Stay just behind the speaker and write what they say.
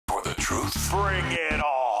truth. Bring it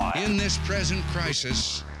on. In this present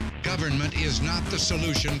crisis, government is not the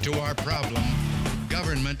solution to our problem.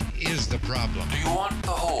 Government is the problem. Do you want the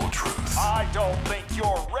whole truth? I don't think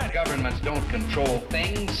you're ready. Governments don't control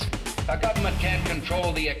things. A government can't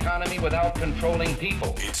control the economy without controlling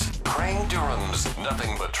people. It's Crane Durham's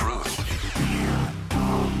Nothing But Truth.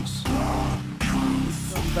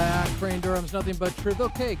 Welcome back. Crane Durham's Nothing But Truth.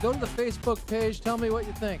 Okay, go to the Facebook page. Tell me what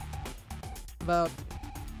you think about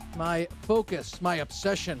my focus, my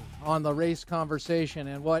obsession on the race conversation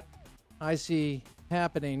and what I see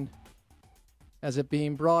happening as it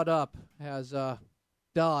being brought up as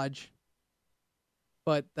dodge,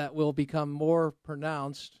 but that will become more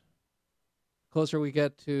pronounced the closer we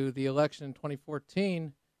get to the election in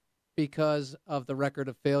 2014 because of the record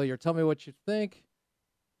of failure. Tell me what you think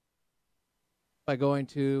by going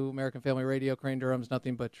to American Family Radio, Crane Durham's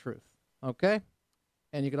Nothing But Truth. Okay?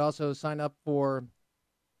 And you can also sign up for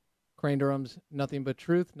Crane Durham's Nothing But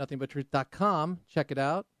Truth, nothingbuttruth.com. Check it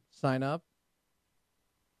out. Sign up.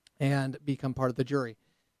 And become part of the jury.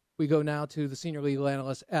 We go now to the senior legal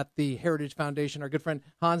analyst at the Heritage Foundation, our good friend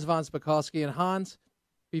Hans von Spakovsky. And Hans,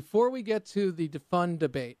 before we get to the defund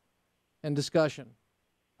debate and discussion,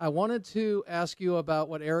 I wanted to ask you about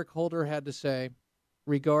what Eric Holder had to say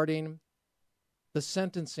regarding the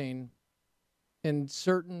sentencing in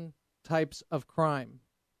certain types of crime.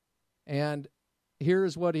 And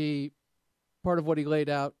here's what part of what he laid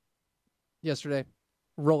out yesterday.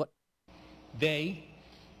 Roll it.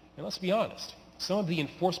 And let's be honest, some of the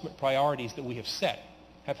enforcement priorities that we have set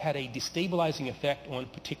have had a destabilizing effect on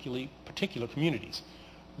particular communities,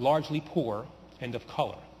 largely poor and of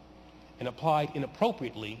color. And applied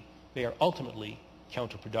inappropriately, they are ultimately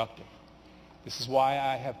counterproductive. This is why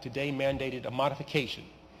I have today mandated a modification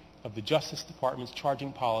of the Justice Department's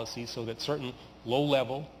charging policy so that certain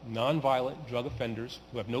low-level, nonviolent drug offenders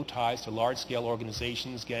who have no ties to large-scale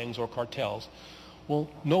organizations, gangs, or cartels will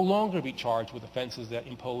no longer be charged with offenses that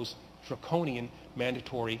impose draconian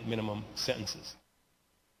mandatory minimum sentences.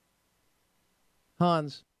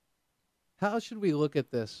 Hans, how should we look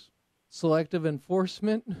at this? Selective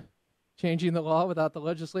enforcement, changing the law without the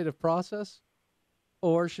legislative process?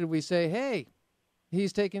 Or should we say, hey,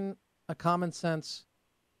 he's taking a common sense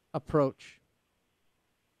approach?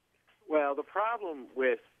 Well, the problem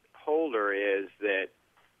with Holder is that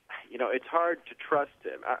it's hard to trust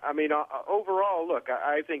him. I mean, overall, look,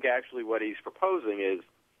 I think actually what he's proposing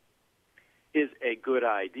is a good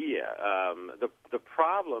idea. The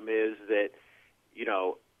problem is that,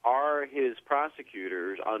 are his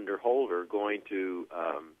prosecutors under Holder going to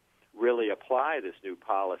really apply this new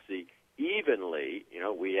policy evenly?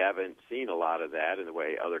 We haven't seen a lot of that in the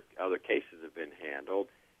way other cases have been handled.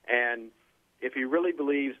 And if he really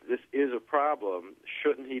believes this is a problem,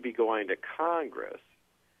 shouldn't he be going to Congress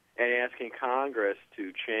and asking Congress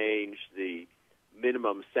to change the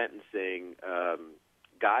minimum sentencing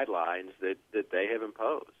guidelines that they have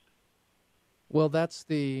imposed? Well, that's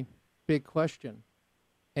the big question.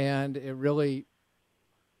 And it really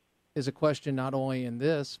is a question not only in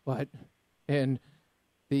this, but in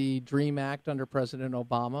the DREAM Act under President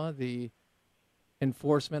Obama, the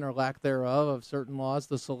enforcement or lack thereof of certain laws,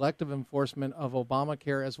 the selective enforcement of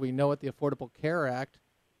Obamacare as we know it, the Affordable Care Act,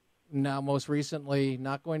 now most recently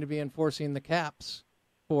not going to be enforcing the caps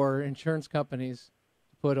for insurance companies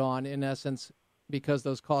to put on, in essence, because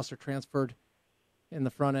those costs are transferred in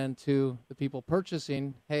the front end to the people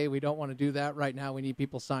purchasing. Hey, we don't want to do that right now. We need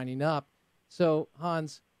people signing up. So,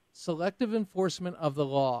 Hans, selective enforcement of the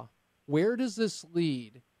law, where does this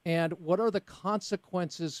lead, and what are the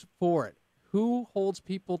consequences for it? Who holds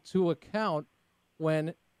people to account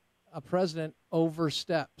when a president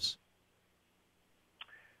oversteps?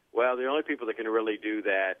 Well, the only people that can really do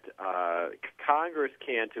that, Congress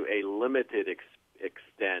can to a limited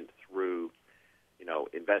extent through,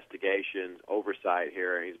 investigations, oversight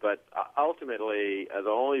hearings. But ultimately, the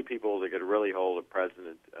only people that could really hold a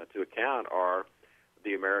president to account are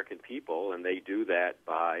the American people, and they do that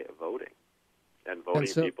by voting and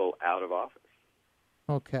voting people out of office.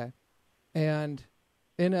 Okay. And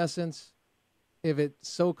in essence, if it's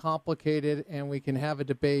so complicated and we can have a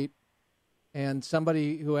debate and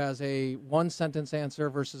somebody who has a one-sentence answer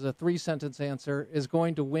versus a three-sentence answer is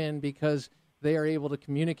going to win because they are able to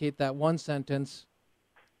communicate that one sentence,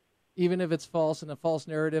 even if it's false and a false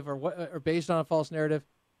narrative or based on a false narrative,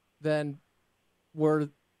 then we're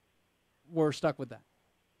stuck with that.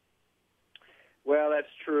 Well, that's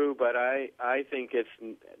true, but I think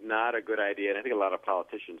it's not a good idea, and I think a lot of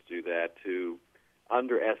politicians do that, to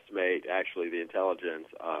underestimate actually the intelligence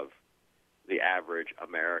of the average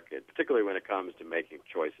American, particularly when it comes to making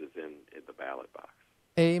choices in the ballot box.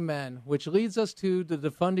 Amen. Which leads us to the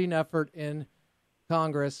defunding effort in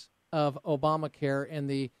Congress of Obamacare and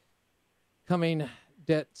the coming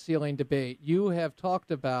debt ceiling debate. You have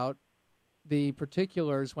talked about the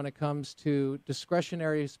particulars when it comes to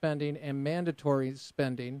discretionary spending and mandatory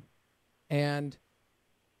spending, and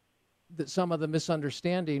some of the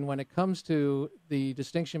misunderstanding when it comes to the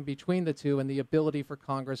distinction between the two and the ability for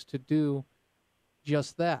Congress to do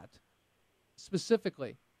just that.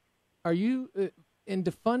 Specifically, are you, in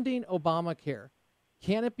defunding Obamacare,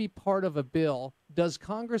 can it be part of a bill? Does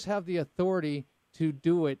Congress have the authority to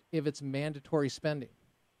do it if it's mandatory spending?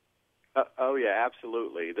 Oh, yeah,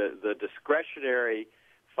 absolutely. The discretionary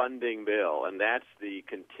funding bill, and that's the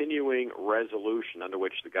continuing resolution under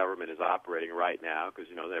which the government is operating right now, because,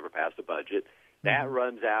 they never passed a budget. That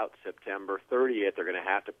runs out September 30th. They're going to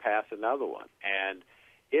have to pass another one. And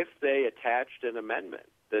if they attached an amendment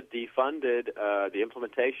that defunded the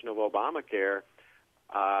implementation of Obamacare,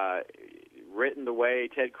 written the way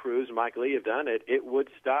Ted Cruz and Mike Lee have done it, it would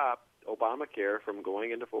stop Obamacare from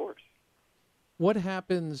going into force. What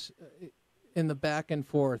happens in the back and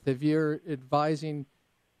forth if you're advising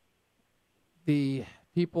the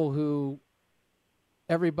people who,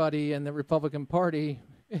 everybody in the Republican Party,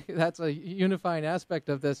 that's a unifying aspect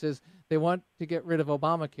of this, is they want to get rid of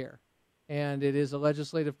Obamacare, and it is a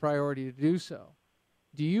legislative priority to do so.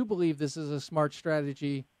 Do you believe this is a smart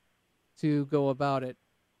strategy to go about it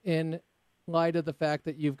in light of the fact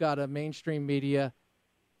that you've got a mainstream media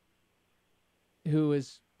who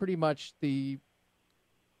is pretty much the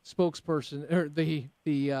spokesperson or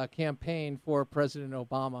the campaign for President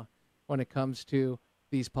Obama when it comes to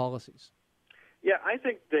these policies? Yeah, I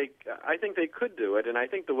think they could do it, and I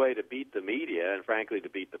think the way to beat the media and, frankly, to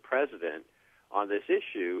beat the president on this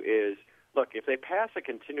issue is, look, if they pass a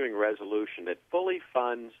continuing resolution that fully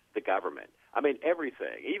funds the government, I mean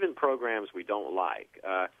everything, even programs we don't like,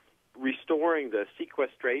 restoring the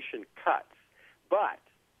sequestration cuts, but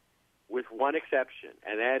with one exception,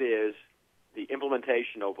 and that is the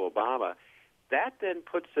implementation of Obama, that then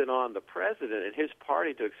puts it on the president and his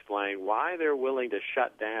party to explain why they're willing to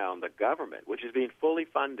shut down the government, which is being fully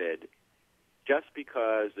funded, just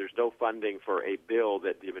because there's no funding for a bill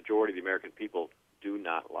that the majority of the American people do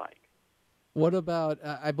not like. What about,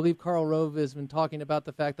 I believe Karl Rove has been talking about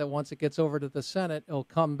the fact that once it gets over to the Senate, it'll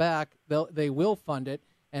come back, they will fund it,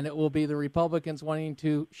 and it will be the Republicans wanting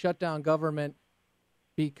to shut down government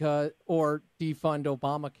or defund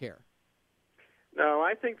Obamacare. No,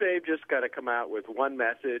 I think they've just got to come out with one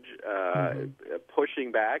message,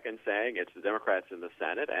 pushing back and saying it's the Democrats in the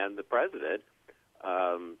Senate and the president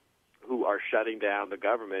who are shutting down the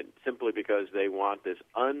government simply because they want this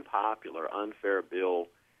unpopular, unfair bill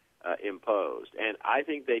imposed. And I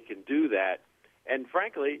think they can do that. And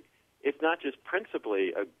frankly, it's not just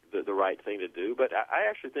principally the right thing to do, but I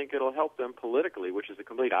actually think it'll help them politically, which is the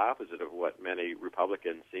complete opposite of what many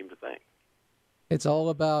Republicans seem to think. It's all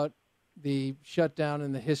about the shutdown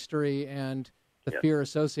and the history and the fear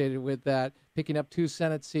associated with that, picking up 2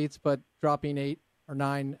 Senate seats but dropping 8 or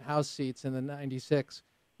 9 House seats in the 96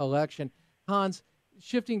 election. Hans,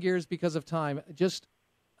 shifting gears because of time, just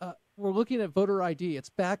we're looking at voter ID. It's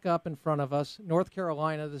back up in front of us. North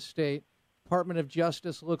Carolina, the state, Department of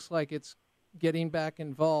Justice looks like it's getting back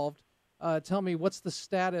involved. Tell me, what's the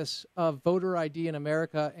status of voter ID in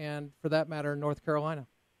America and, for that matter, North Carolina?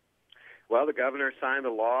 Well, the governor signed the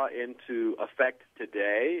law into effect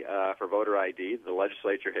today for voter ID. The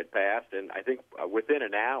legislature had passed, and I think within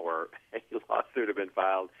an hour, a lawsuit had been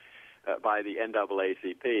filed by the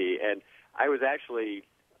NAACP. And I was actually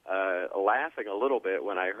laughing a little bit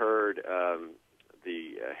when I heard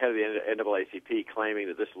the head of the NAACP claiming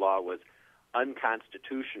that this law was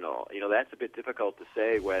unconstitutional. That's a bit difficult to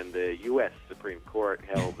say when the U.S. Supreme Court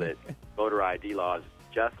held that voter ID laws,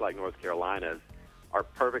 just like North Carolina's, are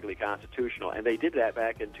perfectly constitutional, and they did that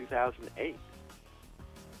back in 2008.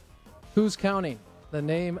 Who's Counting? The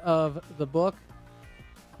name of the book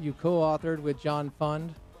you co-authored with John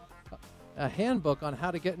Fund, a handbook on how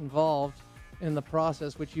to get involved in the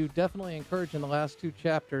process, which you definitely encourage in the last 2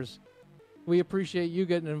 chapters. We appreciate you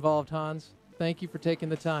getting involved, Hans. Thank you for taking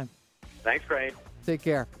the time. Thanks, Crane. Take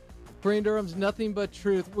care. Crane Durham's Nothing But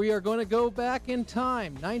Truth. We are going to go back in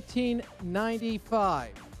time,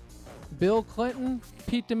 1995. Bill Clinton,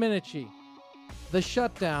 Pete Domenici, the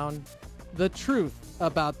shutdown, the truth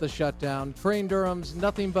about the shutdown. Crane Durham's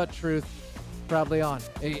Nothing But Truth, proudly on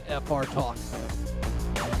AFR Talk.